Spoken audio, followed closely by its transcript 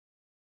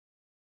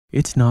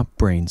It's not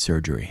brain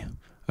surgery,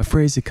 a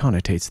phrase that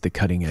connotates the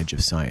cutting edge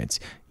of science,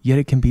 yet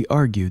it can be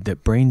argued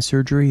that brain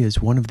surgery is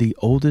one of the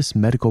oldest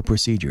medical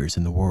procedures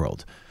in the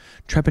world.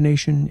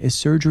 Trepanning is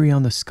surgery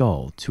on the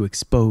skull to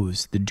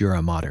expose the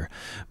dura mater,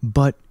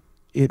 but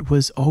it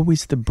was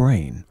always the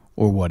brain,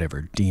 or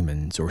whatever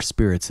demons or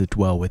spirits that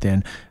dwell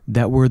within,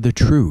 that were the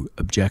true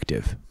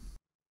objective.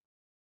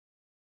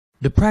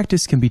 The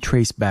practice can be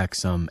traced back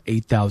some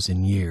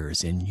 8,000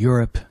 years in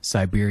Europe,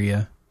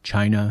 Siberia,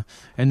 China,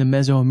 and the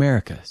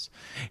Mesoamericas.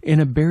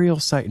 In a burial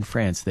site in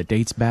France that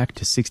dates back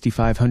to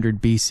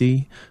 6500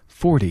 BC,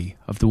 40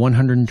 of the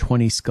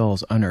 120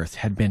 skulls unearthed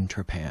had been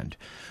trepanned.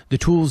 The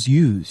tools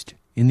used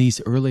in these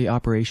early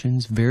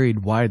operations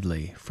varied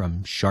widely,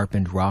 from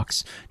sharpened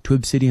rocks to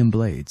obsidian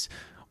blades.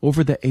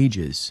 Over the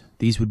ages,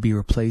 these would be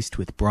replaced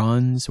with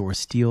bronze or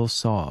steel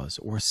saws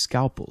or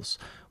scalpels,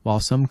 while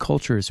some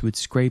cultures would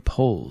scrape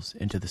holes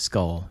into the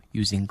skull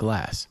using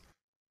glass.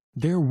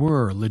 There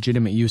were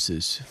legitimate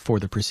uses for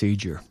the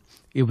procedure.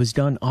 It was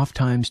done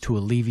oftentimes to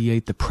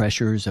alleviate the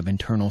pressures of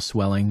internal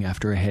swelling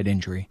after a head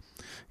injury.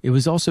 It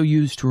was also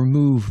used to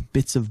remove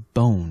bits of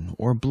bone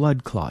or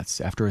blood clots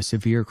after a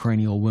severe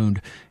cranial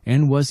wound,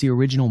 and was the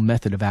original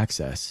method of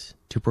access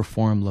to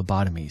perform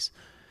lobotomies.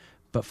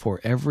 But for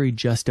every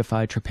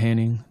justified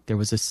trepanning, there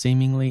was a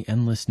seemingly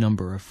endless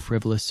number of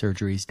frivolous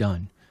surgeries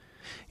done.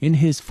 In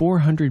his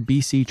 400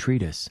 BC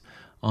treatise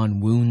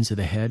on wounds of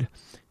the head,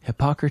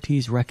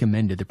 Hippocrates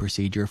recommended the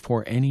procedure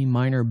for any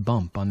minor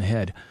bump on the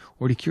head,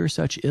 or to cure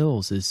such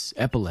ills as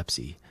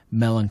epilepsy,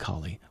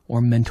 melancholy, or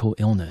mental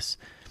illness.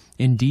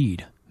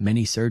 Indeed,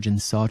 many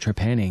surgeons saw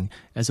trepanning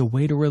as a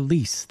way to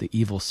release the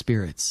evil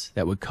spirits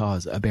that would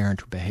cause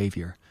aberrant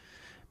behavior.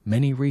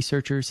 Many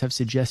researchers have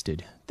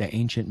suggested that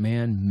ancient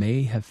man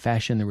may have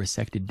fashioned the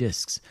resected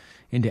discs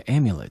into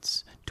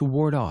amulets to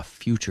ward off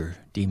future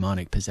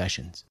demonic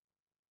possessions.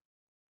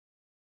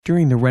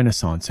 During the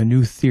Renaissance, a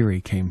new theory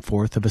came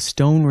forth of a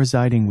stone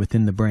residing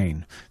within the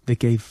brain that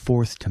gave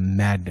forth to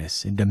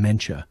madness and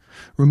dementia.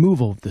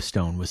 Removal of the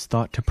stone was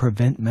thought to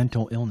prevent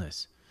mental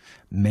illness.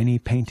 Many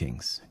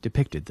paintings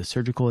depicted the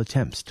surgical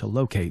attempts to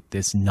locate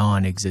this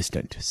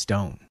non-existent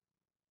stone.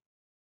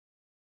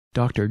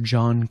 Dr.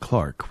 John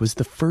Clark was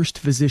the first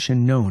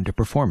physician known to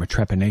perform a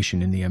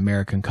trepanning in the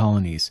American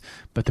colonies,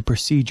 but the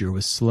procedure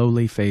was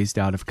slowly phased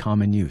out of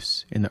common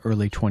use in the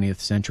early 20th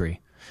century,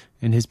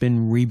 and has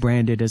been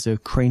rebranded as a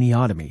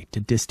craniotomy to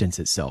distance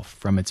itself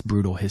from its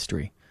brutal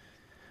history.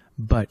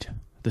 But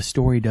the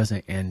story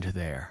doesn't end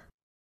there.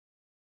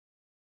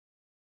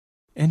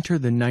 Enter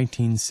the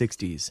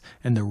 1960s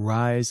and the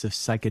rise of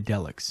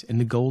psychedelics in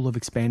the goal of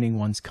expanding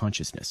one's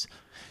consciousness.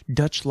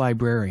 Dutch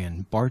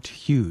librarian Bart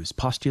Hughes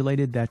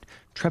postulated that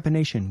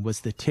trepanning was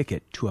the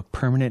ticket to a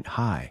permanent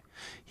high.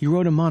 He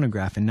wrote a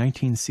monograph in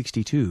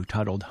 1962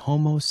 titled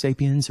Homo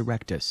sapiens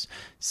erectus,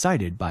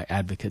 cited by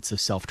advocates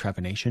of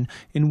self-trepanning,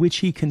 in which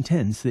he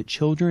contends that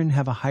children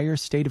have a higher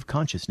state of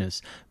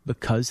consciousness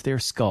because their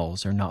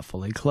skulls are not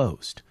fully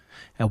closed.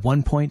 At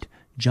one point,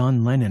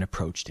 John Lennon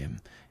approached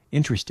him,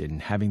 interested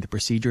in having the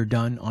procedure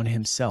done on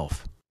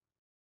himself.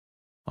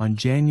 On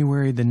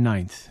January the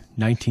 9th,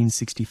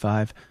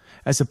 1965,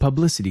 as a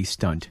publicity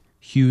stunt,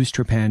 Hughes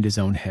trepanned his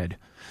own head.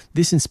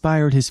 This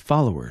inspired his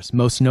followers,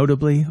 most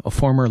notably a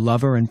former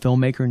lover and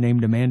filmmaker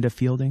named Amanda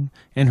Fielding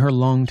and her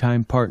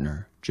longtime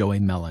partner, Joey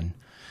Mellon.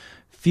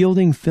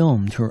 Fielding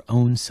filmed her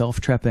own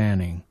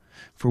self-trepanning,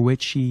 for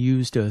which she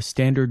used a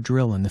standard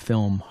drill in the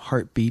film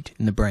Heartbeat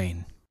in the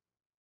Brain.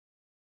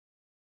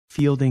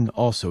 Fielding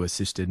also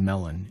assisted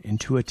Mellon in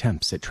 2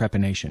 attempts at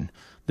trepanning,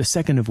 the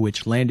second of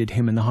which landed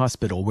him in the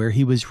hospital, where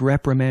he was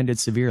reprimanded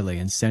severely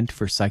and sent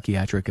for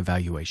psychiatric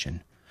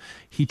evaluation.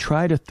 He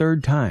tried a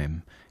 3rd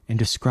time and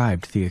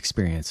described the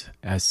experience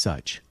as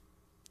such.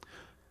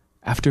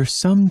 After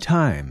some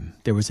time,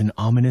 there was an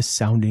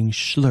ominous-sounding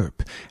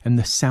slurp and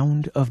the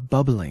sound of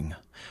bubbling.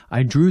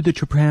 I drew the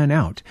trepan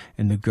out,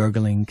 and the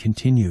gurgling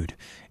continued.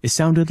 It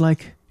sounded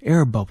like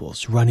air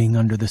bubbles running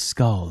under the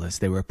skull as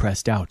they were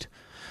pressed out.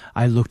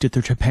 I looked at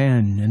the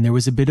trepan, and there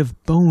was a bit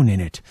of bone in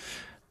it.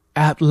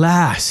 At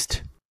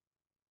last!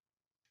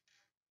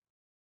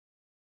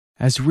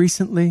 As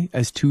recently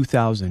as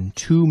 2000,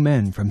 2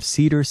 men from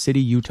Cedar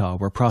City, Utah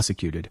were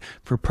prosecuted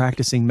for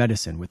practicing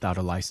medicine without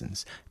a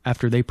license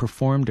after they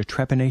performed a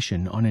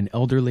trepanning on an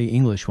elderly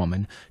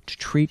Englishwoman to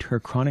treat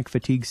her chronic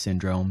fatigue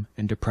syndrome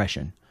and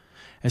depression.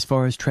 As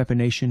far as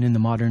trepanning in the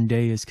modern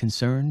day is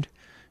concerned,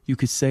 you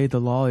could say the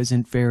law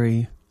isn't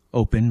very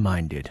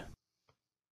open-minded.